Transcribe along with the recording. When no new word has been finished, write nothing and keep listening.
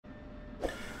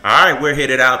Alright, we're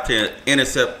headed out to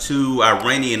intercept two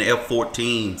Iranian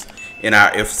F-14s in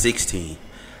our F-16.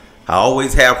 I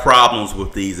always have problems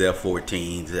with these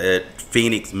F-14s. That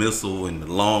Phoenix missile and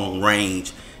the long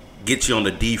range gets you on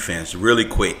the defense really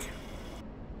quick.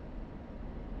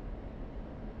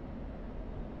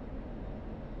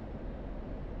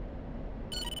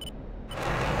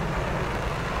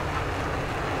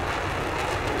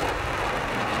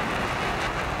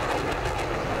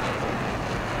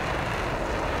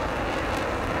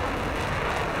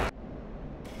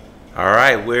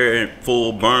 Alright, we're in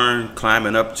full burn,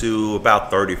 climbing up to about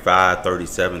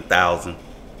 37,000.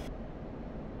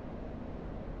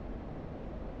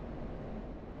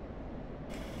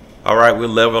 Alright, we're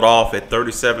leveled off at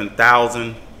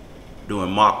 37,000,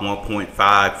 doing Mach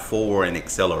 1.54 and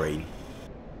accelerating.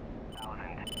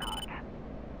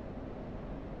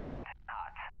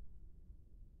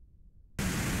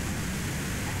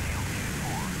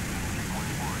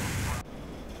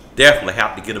 Definitely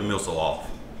have to get a missile off.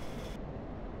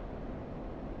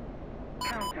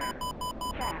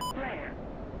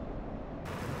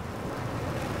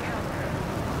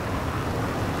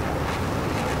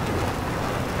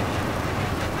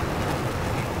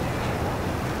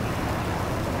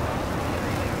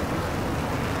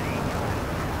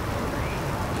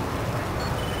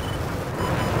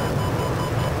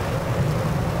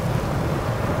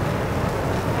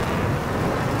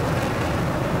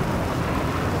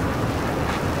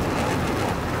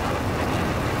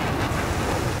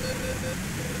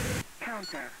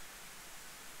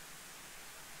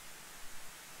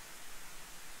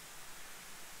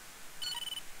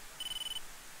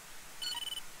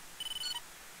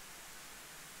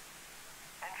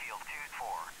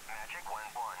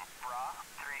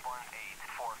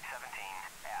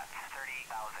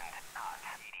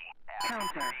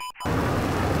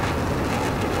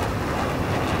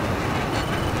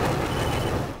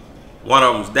 One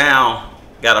of them's down.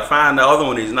 Gotta find the other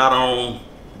one. He's not on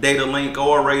data link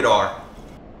or radar.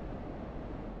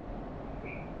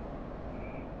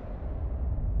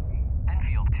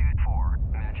 Enfield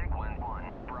 2-4, Magic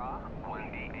 1-1, Bra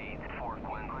 1B8,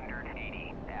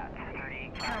 180 at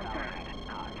 30,000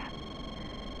 knots.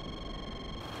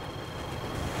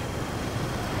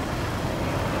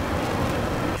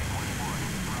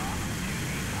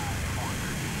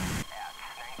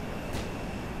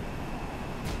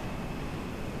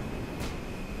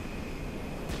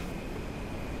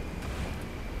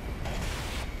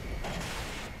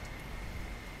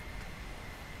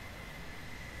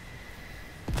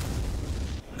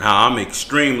 Now I'm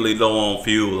extremely low on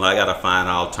fuel. I gotta find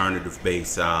an alternative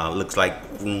base. Looks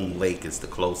like Groom Lake is the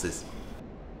closest.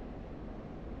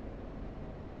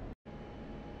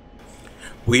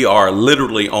 We are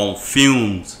literally on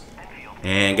fumes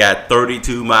and got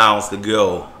 32 miles to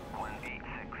go.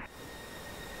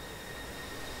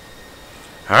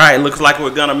 Alright, looks like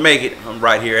we're gonna make it. I'm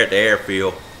right here at the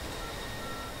airfield.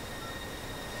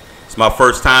 It's my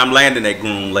first time landing at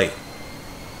Groom Lake.